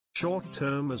short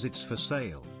term as it's for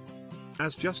sale.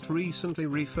 As just recently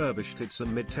refurbished, it's a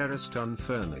mid-terraced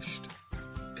unfurnished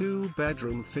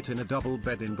 2-bedroom fit in a double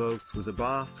bed in both, with a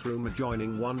bathroom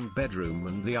adjoining one bedroom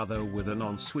and the other with an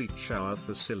ensuite shower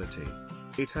facility.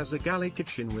 It has a galley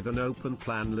kitchen with an open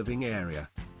plan living area.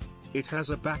 It has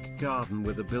a back garden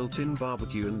with a built-in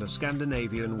barbecue and a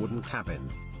Scandinavian wooden cabin.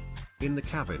 In the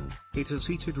cabin, it has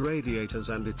heated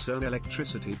radiators and its own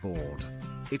electricity board.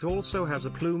 It also has a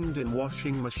plumbed-in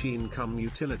washing machine cum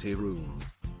utility room,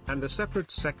 and a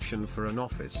separate section for an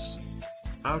office.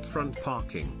 Out front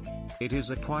parking. It is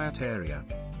a quiet area.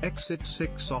 Exit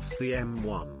 6 off the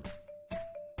M1.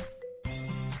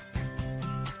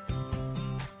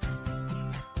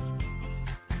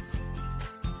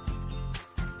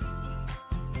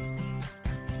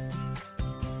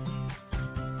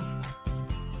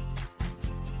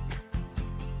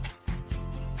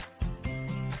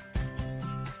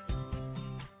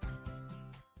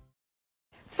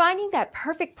 Finding that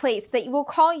perfect place that you will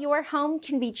call your home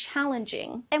can be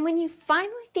challenging. And when you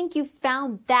finally think you've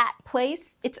found that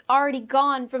place, it's already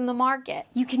gone from the market.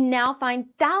 You can now find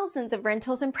thousands of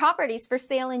rentals and properties for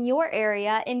sale in your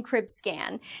area in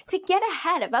CribScan. To get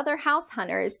ahead of other house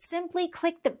hunters, simply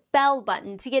click the bell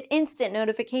button to get instant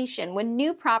notification when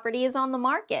new property is on the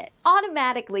market.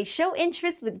 Automatically show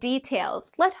interest with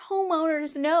details. Let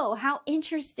homeowners know how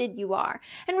interested you are.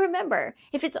 And remember,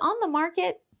 if it's on the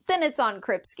market, then it's on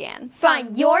CribScan.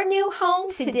 Find your new home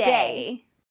today.